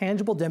is a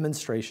tangible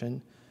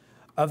demonstration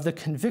of the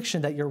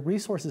conviction that your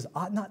resources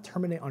ought not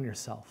terminate on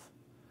yourself.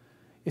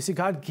 You see,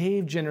 God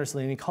gave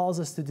generously, and he calls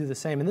us to do the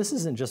same. And this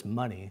isn't just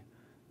money.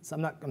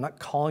 I'm not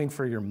calling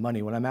for your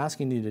money. What I'm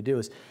asking you to do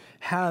is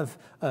have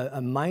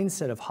a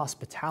mindset of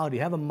hospitality,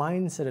 have a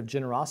mindset of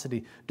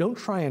generosity. Don't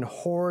try and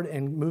hoard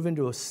and move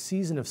into a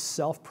season of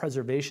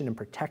self-preservation and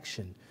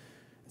protection.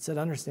 Instead,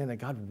 understand that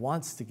God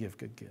wants to give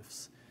good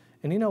gifts.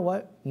 And you know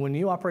what? When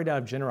you operate out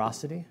of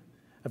generosity,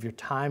 of your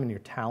time and your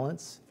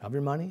talents, of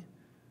your money,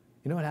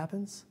 you know what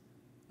happens?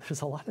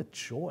 There's a lot of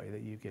joy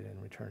that you get in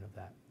return of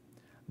that.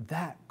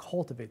 That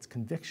cultivates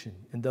conviction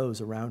in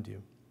those around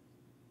you.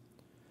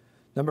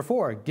 Number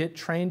 4, get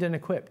trained and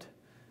equipped.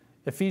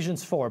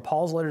 Ephesians 4,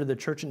 Paul's letter to the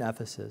church in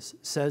Ephesus,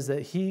 says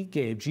that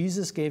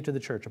Jesus gave to the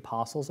church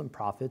apostles and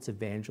prophets,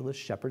 evangelists,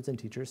 shepherds, and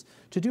teachers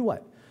to do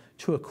what?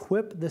 To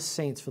equip the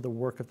saints for the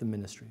work of the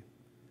ministry.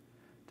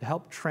 To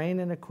help train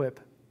and equip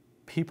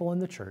people in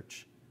the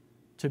church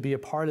to be a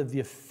part of the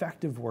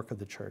effective work of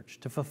the church,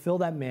 to fulfill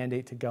that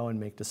mandate to go and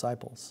make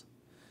disciples.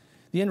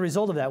 The end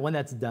result of that, when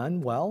that's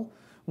done well,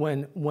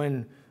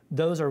 when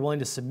those are willing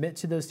to submit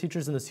to those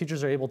teachers and those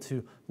teachers are able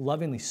to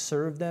lovingly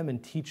serve them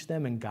and teach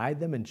them and guide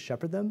them and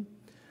shepherd them,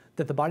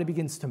 that the body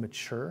begins to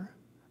mature,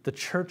 the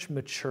church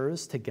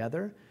matures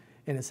together,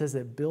 and it says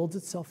that it builds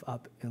itself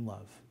up in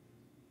love.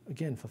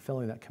 Again,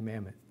 fulfilling that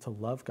commandment to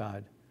love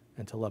God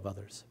and to love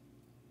others.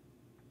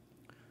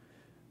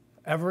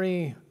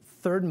 Every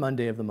third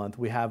Monday of the month,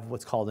 we have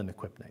what's called an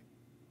Equip Night.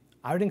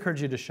 I would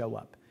encourage you to show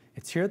up.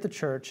 It's here at the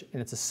church,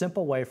 and it's a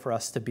simple way for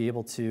us to be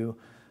able to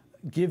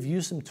give you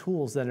some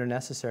tools that are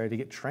necessary to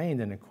get trained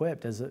and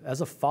equipped as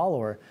a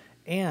follower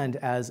and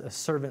as a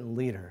servant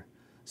leader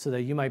so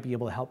that you might be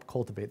able to help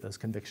cultivate those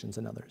convictions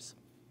in others.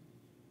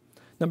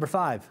 Number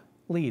 5,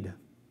 lead.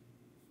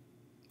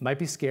 Might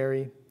be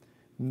scary.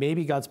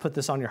 Maybe God's put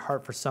this on your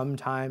heart for some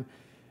time.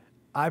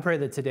 I pray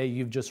that today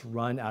you've just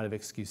run out of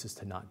excuses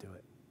to not do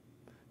it.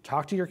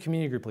 Talk to your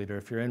community group leader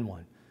if you're in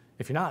one.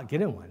 If you're not,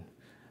 get in one.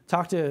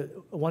 Talk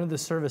to one of the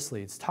service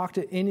leads. Talk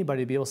to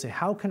anybody to be able to say,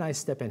 how can I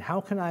step in? How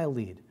can I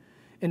lead?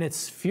 And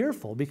it's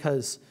fearful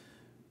because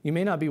you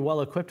may not be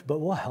well equipped, but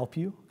we'll help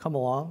you. Come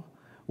along.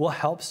 We'll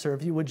help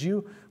serve you. Would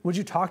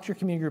you talk to your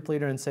community group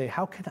leader and say,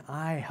 how can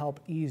I help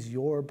ease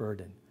your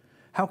burden?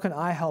 How can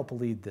I help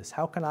lead this?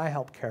 How can I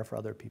help care for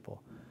other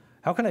people?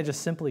 How can I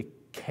just simply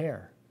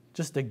care,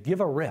 just to give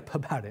a rip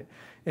about it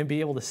and be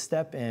able to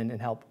step in and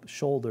help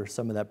shoulder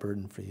some of that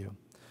burden for you?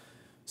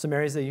 Some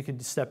areas that you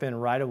could step in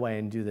right away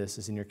and do this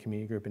is in your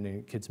community group and in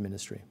your kids'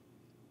 ministry.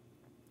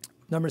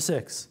 Number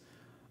 6,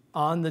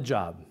 on the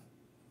job.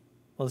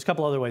 Well, there's a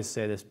couple other ways to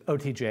say this.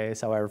 OTJ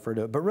is how I refer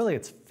to it, but really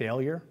it's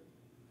failure.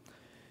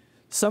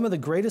 Some of the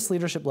greatest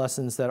leadership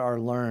lessons that are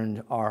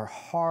learned are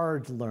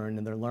hard learned,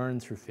 and they're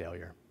learned through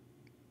failure.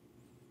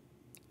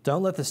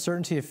 Don't let the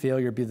certainty of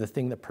failure be the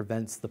thing that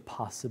prevents the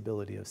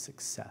possibility of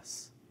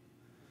success.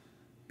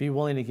 Be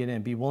willing to get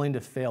in. Be willing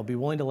to fail. Be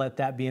willing to let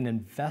that be an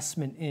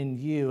investment in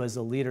you as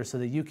a leader so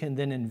that you can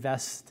then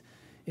invest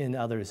in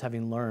others,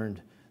 having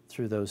learned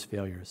through those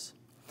failures.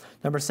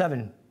 Number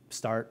 7,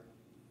 start.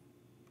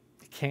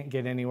 You can't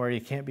get anywhere.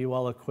 You can't be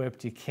well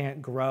equipped. You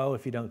can't grow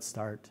if you don't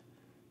start.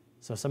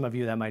 So some of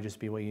you, that might just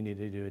be what you need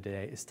to do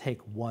today, is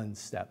take one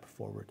step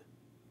forward.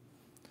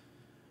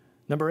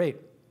 Number 8,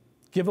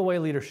 give away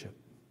leadership.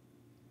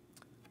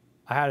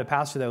 I had a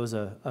pastor that was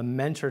a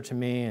mentor to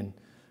me and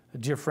a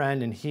dear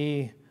friend, and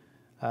he,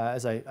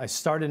 as I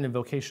started in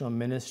vocational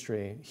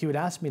ministry, he would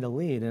ask me to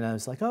lead, and I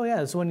was like, oh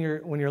yeah, it's when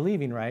you're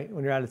leaving, right?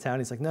 When you're out of town.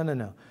 He's like,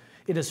 no.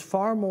 It is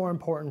far more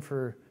important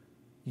for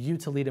you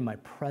to lead in my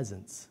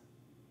presence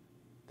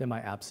than my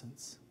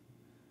absence,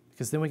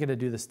 because then we get to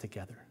do this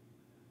together.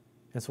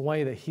 And it's a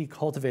way that he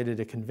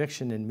cultivated a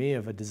conviction in me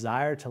of a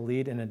desire to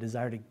lead and a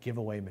desire to give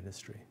away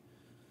ministry.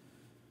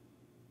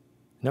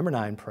 Number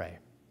 9, pray.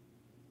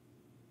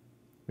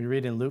 We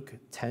read in Luke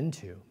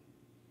 10:2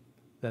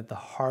 that the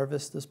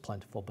harvest is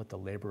plentiful, but the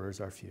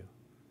laborers are few.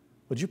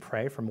 Would you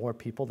pray for more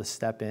people to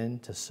step in,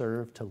 to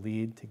serve, to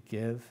lead, to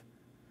give?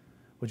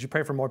 Would you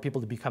pray for more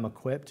people to become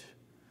equipped?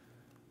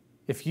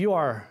 If you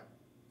are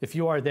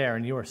there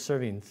and you are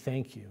serving,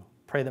 thank you.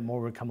 Pray that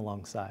more would come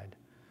alongside.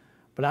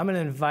 But I'm going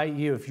to invite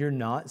you, if you're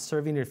not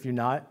serving or if you're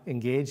not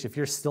engaged, if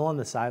you're still on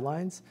the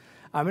sidelines,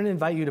 I'm going to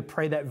invite you to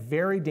pray that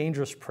very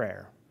dangerous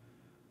prayer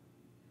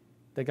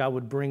that God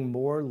would bring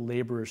more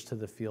laborers to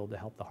the field to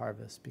help the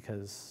harvest,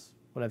 because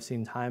what I've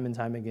seen time and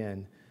time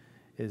again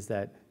is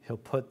that he'll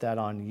put that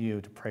on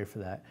you to pray for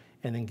that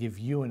and then give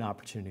you an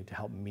opportunity to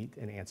help meet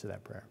and answer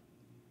that prayer.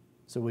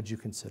 So would you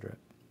consider it?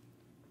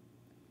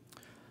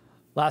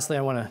 Lastly,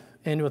 I want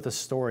to end with a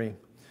story.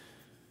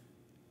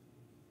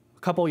 A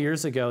couple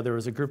years ago, there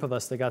was a group of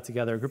us that got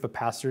together, a group of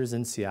pastors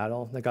in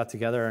Seattle that got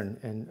together,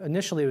 and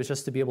initially it was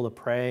just to be able to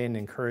pray and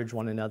encourage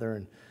one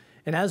another.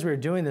 And as we were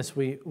doing this,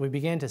 we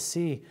began to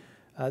see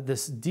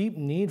this deep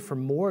need for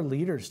more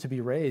leaders to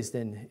be raised.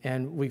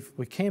 And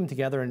we came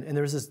together, and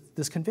there was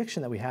this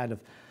conviction that we had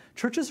of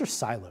churches are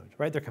siloed,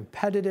 right? They're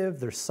competitive,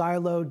 they're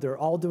siloed, they're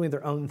all doing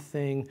their own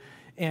thing,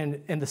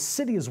 and the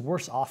city is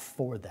worse off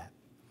for that.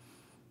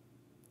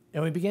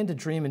 And we began to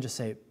dream and just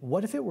say,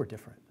 what if it were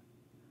different?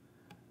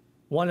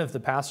 One of the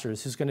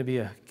pastors, who's going to be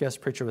a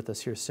guest preacher with us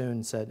here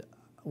soon, said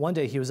one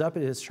day he was up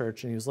at his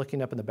church and he was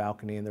looking up in the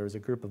balcony, and there was a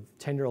group of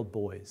 10-year-old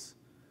boys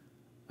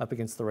up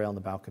against the rail on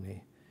the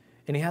balcony.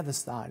 And he had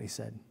this thought. He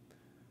said,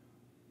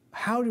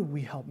 how do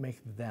we help make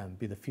them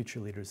be the future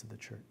leaders of the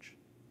church?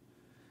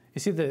 You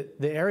see, the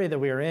area that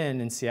we are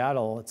in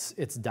Seattle,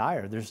 it's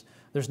dire.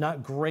 There's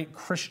not great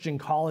Christian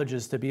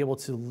colleges to be able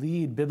to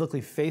lead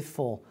biblically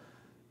faithful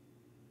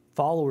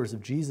followers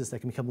of Jesus that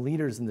can become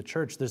leaders in the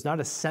church. There's not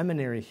a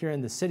seminary here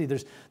in the city.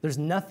 There's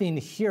nothing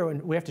here,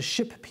 and we have to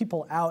ship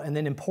people out and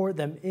then import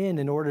them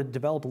in order to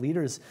develop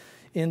leaders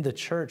in the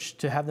church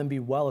to have them be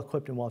well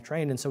equipped and well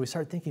trained. And so we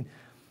started thinking,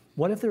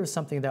 what if there was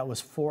something that was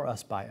for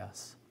us by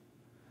us?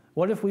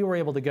 What if we were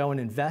able to go and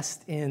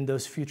invest in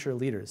those future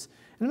leaders?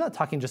 And I'm not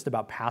talking just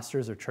about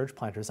pastors or church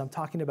planters. I'm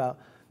talking about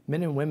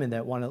men and women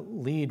that want to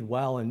lead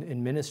well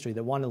in ministry,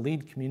 that want to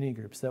lead community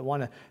groups, that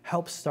want to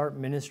help start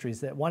ministries,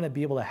 that want to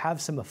be able to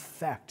have some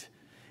effect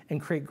and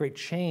create great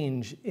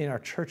change in our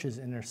churches,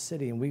 in our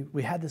city. And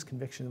we had this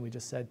conviction, and we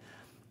just said,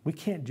 we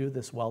can't do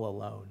this well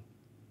alone.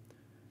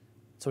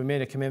 So we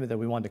made a commitment that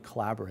we wanted to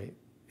collaborate.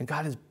 And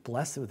God has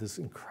blessed it with this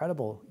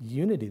incredible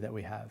unity that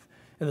we have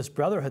and this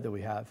brotherhood that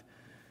we have.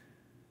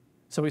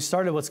 So we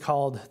started what's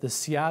called the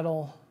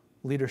Seattle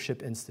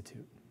Leadership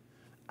Institute.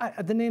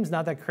 The name's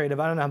not that creative.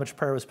 I don't know how much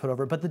prayer was put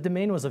over it, but the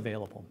domain was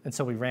available, and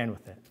so we ran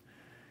with it.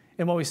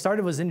 And what we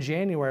started was in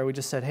January, we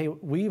just said, hey,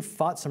 we've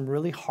fought some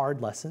really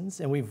hard lessons,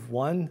 and we've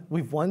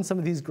won some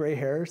of these gray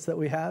hairs that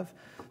we have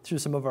through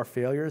some of our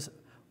failures.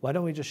 Why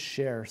don't we just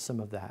share some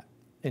of that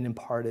and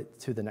impart it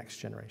to the next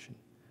generation?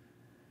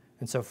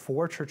 And so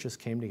 4 churches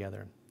came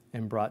together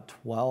and brought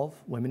 12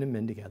 women and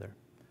men together.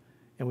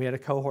 And we had a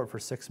cohort for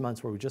 6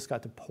 months where we just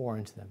got to pour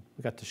into them.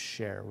 We got to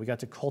share. We got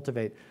to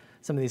cultivate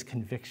some of these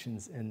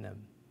convictions in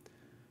them.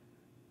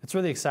 It's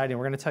really exciting.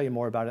 We're going to tell you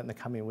more about it in the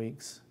coming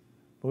weeks.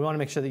 But we want to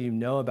make sure that you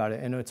know about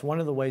it. And it's one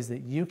of the ways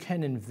that you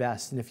can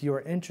invest. And if you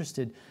are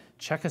interested,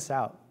 check us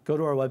out. Go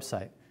to our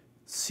website.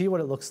 See what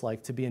it looks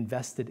like to be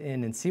invested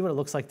in, and see what it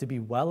looks like to be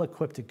well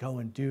equipped to go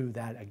and do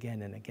that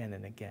again and again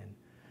and again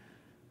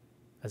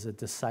as a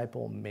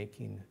disciple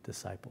making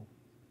disciple.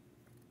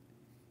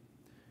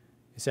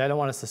 You see, I don't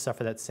want us to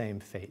suffer that same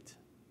fate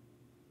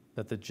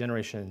that the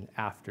generation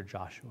after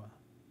Joshua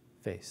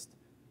faced.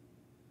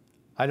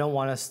 I don't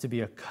want us to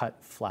be a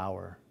cut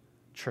flower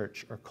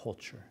church or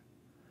culture.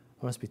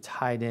 I want us to be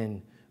tied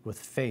in with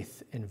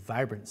faith and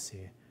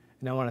vibrancy.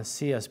 And I want to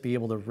see us be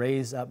able to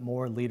raise up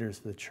more leaders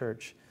for the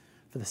church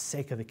for the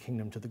sake of the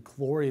kingdom, to the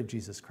glory of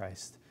Jesus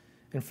Christ,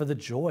 and for the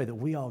joy that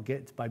we all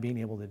get by being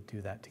able to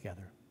do that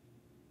together.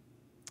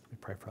 Let me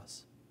pray for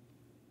us.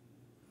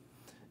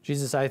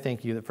 Jesus, I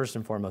thank you that first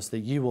and foremost,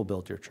 that you will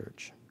build your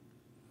church.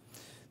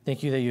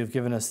 Thank you that you have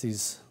given us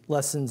these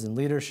lessons in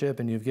leadership,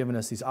 and you've given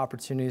us these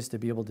opportunities to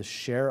be able to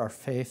share our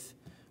faith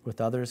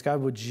with others.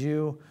 God, would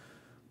you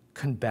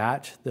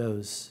combat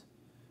those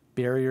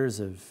barriers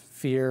of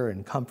fear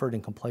and comfort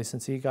and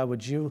complacency? God,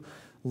 would you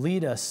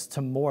lead us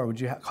to more? Would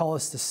you call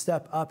us to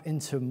step up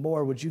into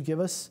more? Would you give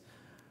us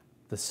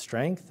the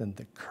strength and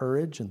the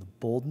courage and the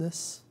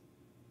boldness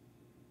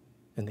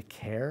and the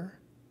care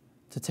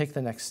to take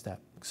the next step?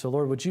 So,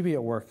 Lord, would you be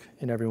at work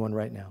in everyone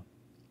right now?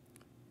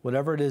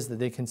 Whatever it is that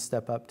they can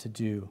step up to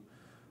do,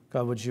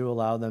 God, would you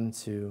allow them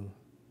to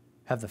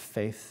have the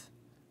faith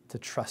to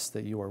trust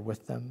that you are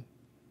with them,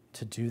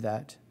 to do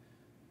that,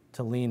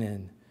 to lean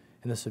in.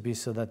 And this would be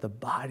so that the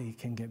body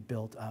can get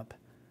built up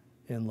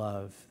in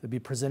love, to be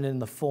presented in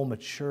the full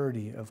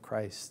maturity of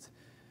Christ.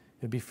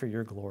 It would be for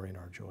your glory and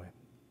our joy.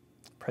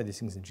 I pray these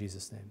things in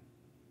Jesus' name.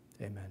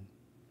 Amen.